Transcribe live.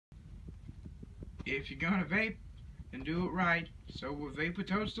If you're gonna vape, then do it right. So with Vapor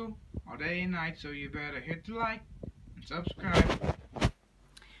Toastal, all day and night, so you better hit the like and subscribe.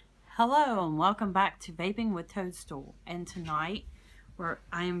 Hello and welcome back to Vaping with Toadstool. And tonight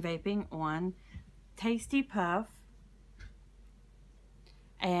I am vaping on Tasty Puff,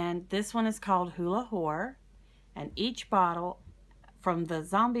 and this one is called Hula Horror, and each bottle from the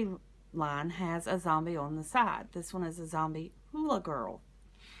zombie line has a zombie on the side. This one is a zombie hula girl.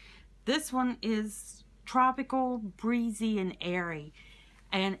 This one is tropical, breezy, and airy,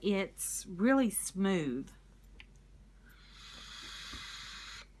 and it's really smooth.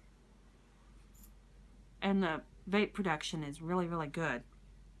 And the vape production is really good.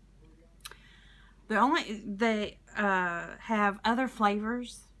 They have other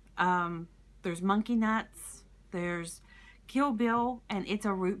flavors. There's monkey nuts, there's Kill Bill, and it's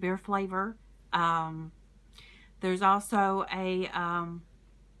a root beer flavor. There's also a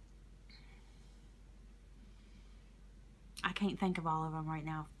I can't think of all of them right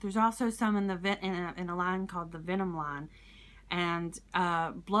now. There's also some in a line called the Venom line. And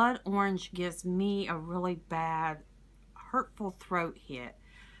blood orange gives me a really bad, hurtful throat hit.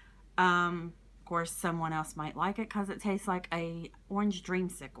 Of course, someone else might like it because it tastes like a orange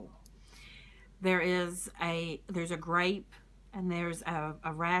dreamsicle. There's a grape, and there's a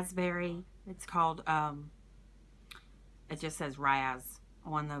raspberry. It's called, it just says Raz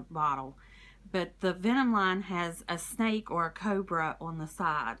on the bottle. But the Venom line has a snake or a cobra on the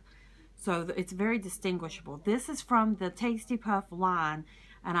side. So it's very distinguishable. This is from the Tasty Puff line,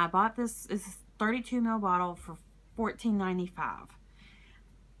 and I bought this. It's a 32 ml bottle for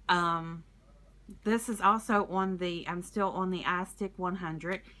 $14.95. This is also on the, I'm still on the iStick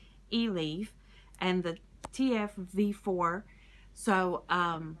 100 E-Leaf and the TFV4. So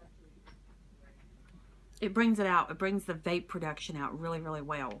it brings it out. It brings the vape production out really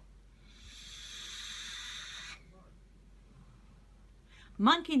well.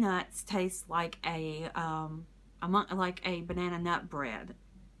 Monkey nuts taste like a banana nut bread,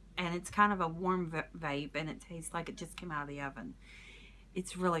 and it's kind of a warm vape, and it tastes like it just came out of the oven.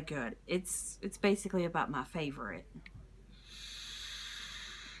 It's really good. It's basically about my favorite.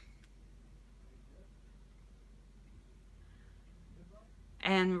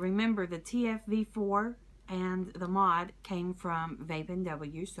 And remember, the TFV4 and the mod came from Vape &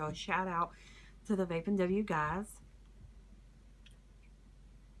 W, so a shout out to the Vape & W guys.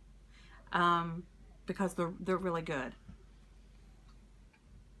 Because they're really good.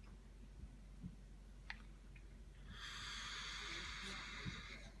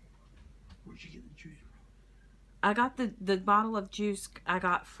 Where'd you get the juice from? I got the bottle of juice I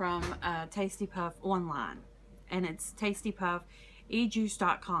got from Tasty Puff online, and it's Tasty Puff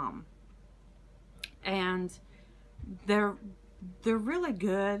ejuice.com, and they're really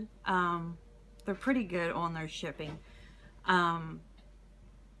good. They're pretty good on their shipping.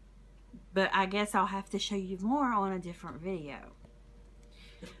 But I guess I'll have to show you more on a different video.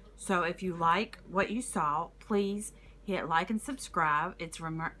 So if you like what you saw, please hit like and subscribe. It's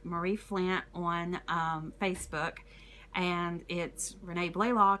Marie Flint on Facebook, and it's Renee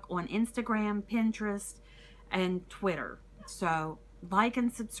Blaylock on Instagram, Pinterest, and Twitter. So like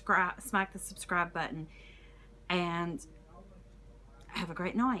and subscribe, smack the subscribe button, and have a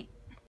great night.